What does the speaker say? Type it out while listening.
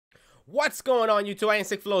What's going on YouTube?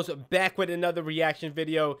 Iamsickflowz back with another reaction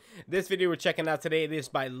video. This video we're checking out today, it is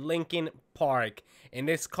by Linkin Park and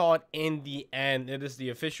it's called In the End. It is the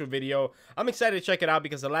official video. I'm excited to check it out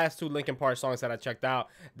because the last two Linkin Park songs that I checked out,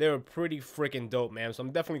 they were pretty freaking dope, man. So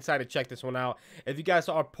I'm definitely excited to check this one out. If you guys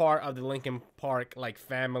are part of the Linkin Park like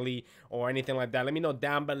family or anything like that, let me know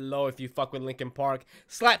down below if you fuck with Linkin Park.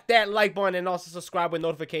 Slap that like button and also subscribe with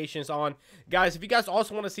notifications on. Guys, if you guys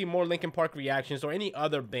also want to see more Linkin Park reactions or any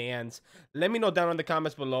other bands, let me know down in the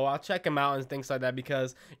comments below. I'll check them out and things like that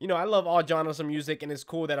because, you know, I love all genres of music and it's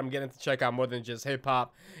cool that I'm getting to check out more than just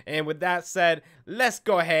hip-hop. And with that said, let's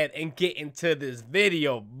go ahead and get into this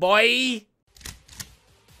video, boy.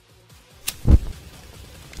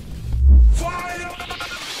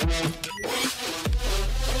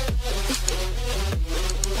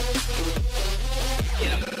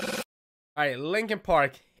 Alright, Linkin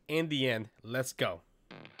Park, In the End. Let's go.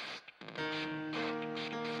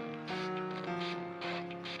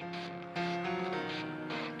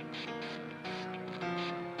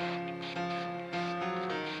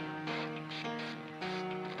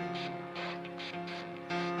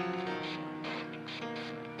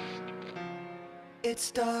 It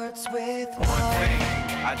starts with one thing,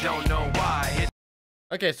 I don't know why.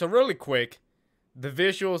 Okay, so really quick, the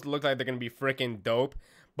visuals look like they're gonna be freaking dope.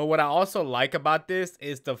 But what I also like about this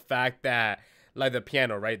is the fact that, like, the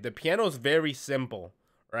piano, right? The piano is very simple,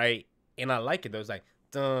 right? And I like it. There's like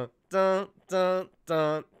dun dun dun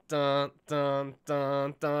dun dun dun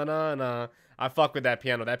dun dun dun. I fuck with that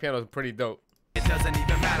piano. That piano is pretty dope. It doesn't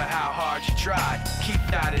even matter how hard you try. Keep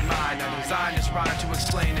that in mind. I designed this rhyme to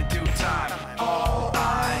explain in due time. All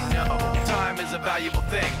I know, time is a valuable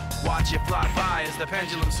thing. Watch it fly by as the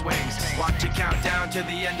pendulum swings. Watch it count down to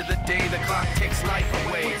the end of the day. The clock takes life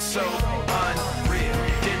away. It's so unreal.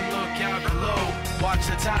 Didn't look out below. Watch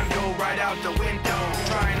the time go right out the window.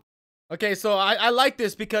 Trying. Okay, so I like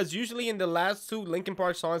this because usually in the last two Linkin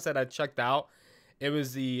Park songs that I checked out, it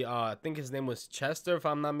was the, I think his name was Chester, if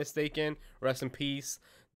I'm not mistaken. Rest in peace.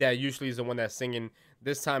 That usually is the one that's singing.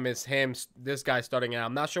 This time it's him, this guy starting out.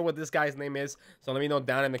 I'm not sure what this guy's name is, so let me know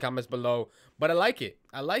down in the comments below. But I like it.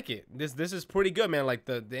 I like it. This is pretty good, man. Like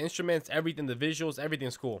the instruments, everything, the visuals,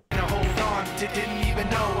 everything's cool. Now hold on, didn't even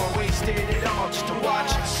know or wasted it all just to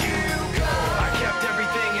watch you go. I kept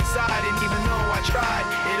everything inside, and even though I tried,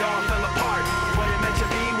 it all fell apart. What it meant to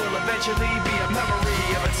be will eventually be a memory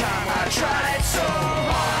of a time I tried so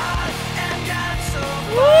hard and got so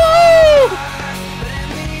far. But in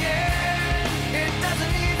the end, it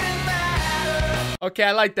doesn't even matter. Okay,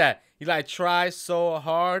 I like that. He like tried so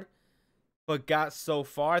hard, but got so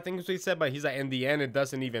far. I think that's what he said. But he's like, in the end, it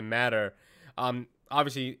doesn't even matter.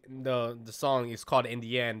 Obviously the song is called In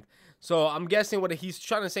the End. So I'm guessing what he's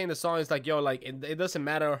trying to say in the song is like, yo, like it doesn't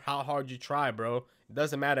matter how hard you try, bro. It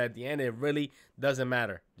doesn't matter at the end. It really doesn't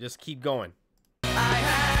matter. Just keep going. I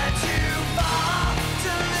had to fall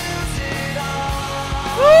to lose it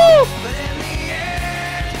all. Woo! But in the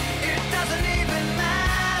end, it doesn't even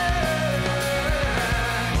matter.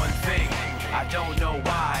 One thing, I don't know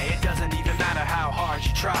why. It doesn't even matter how hard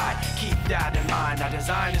you try. Keep that in mind. I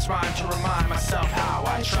designed this rhyme to remind myself how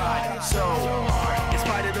I tried so hard. In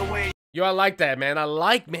spite of the way. Yo, I like that, man. I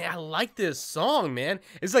like this song, man.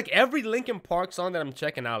 It's like every Linkin Park song that I'm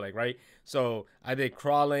checking out, like, right? So I did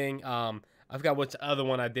Crawling. I forgot which other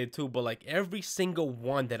one I did too, but like every single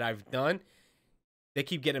one that I've done, they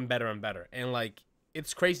keep getting better and better. And like,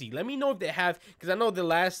 it's crazy. Let me know if they have, because I know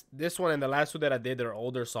this one and the last two that I did, they're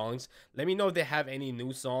older songs. Let me know if they have any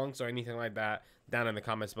new songs or anything like that down in the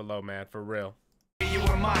comments below, man, for real. You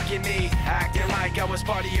were mocking me, acting like I was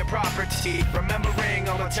part of your property. Remembering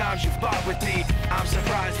all the times you fought with me, I'm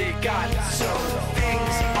surprised it got so.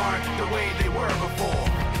 Things aren't the way they were before.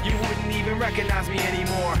 You wouldn't even recognize me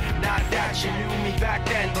anymore. Not that you knew me back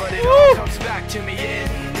then, but it all comes back to me in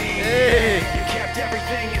the end. You kept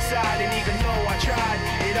everything inside, and even though I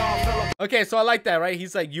tried, it all fell apart. Okay, so I like that, right?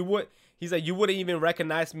 He's like, you wouldn't even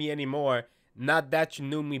recognize me anymore. Not that you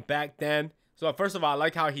knew me back then. So first of all, I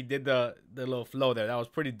like how he did the little flow there. That was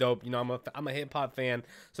pretty dope. You know, I'm a hip hop fan,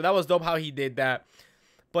 so that was dope how he did that.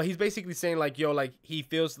 But he's basically saying like, yo, like he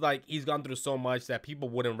feels like he's gone through so much that people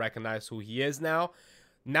wouldn't recognize who he is now.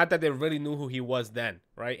 Not that they really knew who he was then,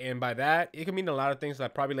 right? And by that, it can mean a lot of things.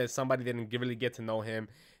 Like probably like somebody didn't really get to know him,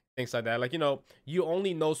 things like that. Like, you know, you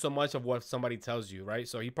only know so much of what somebody tells you, right?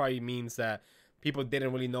 So he probably means that people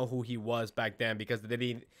didn't really know who he was back then because they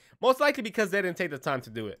didn't, most likely because they didn't take the time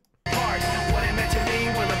to do it. What it meant to me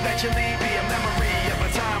will eventually be a memory of a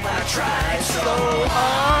time when I tried so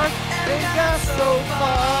hard and got so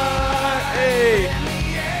far. Hey. In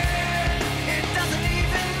the end, it doesn't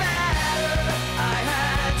even matter. I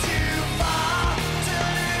had to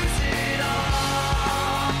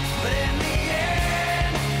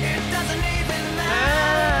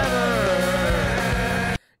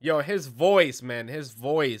Yo, his voice, man, his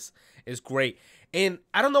voice is great. And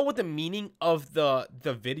I don't know what the meaning of the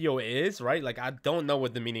video is, right? Like, I don't know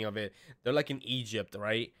what the meaning of it. They're like in Egypt,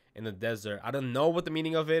 right? In the desert. I don't know what the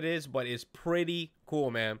meaning of it is, but it's pretty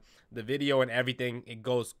cool, man. The video and everything, it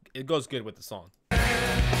goes good with the song.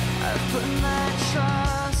 I've put my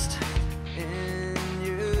trust in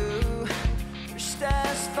you, pushed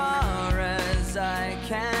as far as I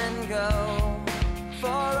can go. For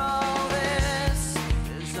all this,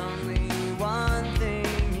 there's only one thing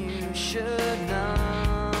you should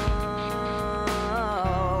know.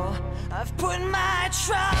 I've put my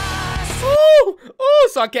trust. Ooh, ooh.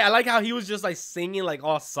 So okay, I like how he was just like singing like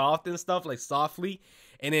all soft and stuff, like softly,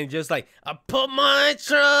 and then just like I put my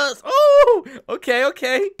trust. Ooh, okay,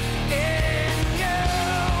 okay.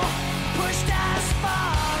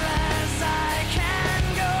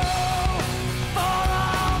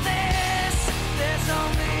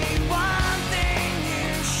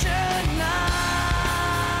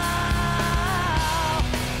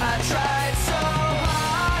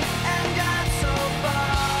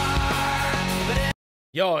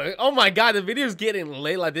 Yo, oh my god, the video's getting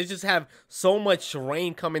lit. Like, they just have so much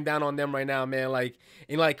rain coming down on them right now, man. Like,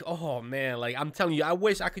 and like, oh man, like, I'm telling you, I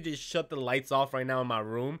wish I could just shut the lights off right now in my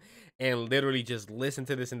room and literally just listen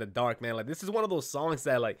to this in the dark, man. Like, this is one of those songs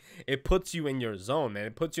that, like, it puts you in your zone, man.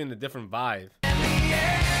 It puts you in a different vibe. In the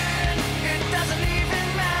end, it doesn't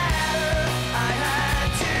even matter. I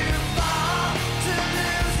had to fall to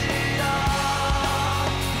lose it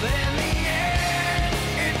all. But in the end,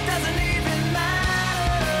 it doesn't even matter.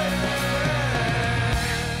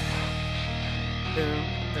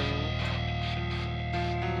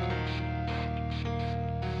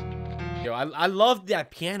 Yo, I love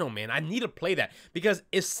that piano, man. I need to play that because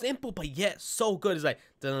it's simple but yet so good. It's like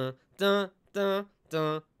dun dun dun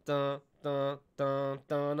dun dun dun dun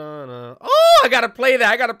dun dun. Oh, I gotta play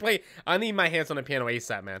that. I gotta play. I need my hands on the piano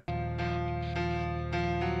ASAP, man.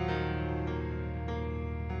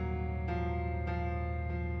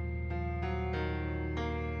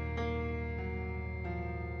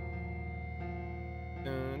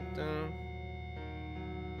 Dun, dun.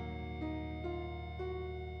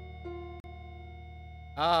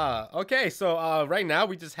 Okay, so right now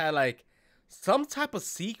we just had like some type of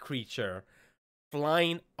sea creature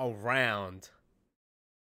flying around.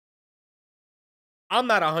 I'm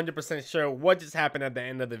not 100% sure what just happened at the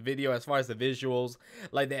end of the video as far as the visuals.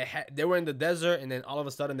 Like they were in the desert and then all of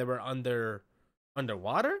a sudden they were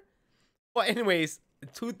underwater. Well, anyways,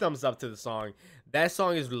 2 thumbs up to the song. That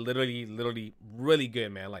song is literally really good,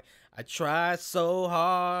 man. Like, I tried so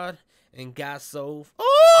hard and got so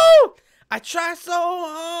I tried so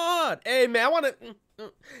hard. Hey, man, I want to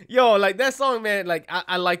yo, like that song, man. Like,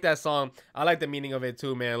 I like that song. I like the meaning of it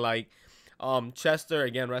too, man. Like, Chester,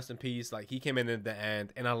 again, rest in peace. Like, he came in at the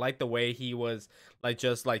end, and I like the way he was like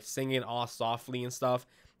just like singing all softly and stuff,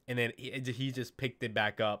 and then he just picked it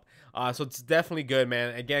back up. So it's definitely good,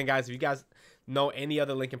 man. Again, guys, if you guys know any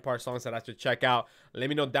other Linkin Park songs that I should check out, let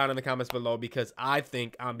me know down in the comments below, because I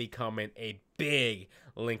think I'm becoming a big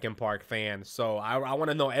Linkin Park fan. So I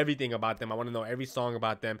want to know everything about them. I want to know every song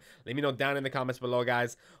about them. Let me know down in the comments below,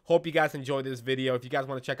 guys. Hope you guys enjoyed this video. If you guys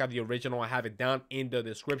want to check out the original, I have it down in the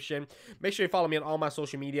description. Make sure you follow me on all my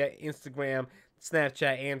social media, Instagram,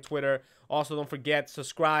 Snapchat, and Twitter. Also, don't forget to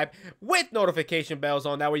subscribe with notification bells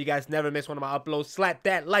on. That way you guys never miss one of my uploads. Slap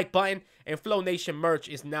that like button. And Flow Nation merch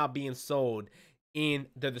is now being sold in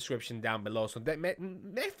the description down below. So that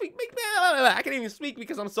I can't even speak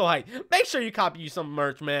because I'm so hyped. Make sure you copy you some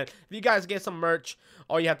merch, man. If you guys get some merch,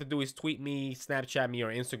 all you have to do is tweet me, Snapchat me,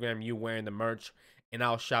 or Instagram you wearing the merch, and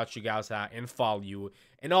I'll shout you guys out and follow you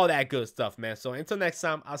and all that good stuff, man. So until next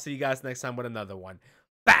time, I'll see you guys next time with another one.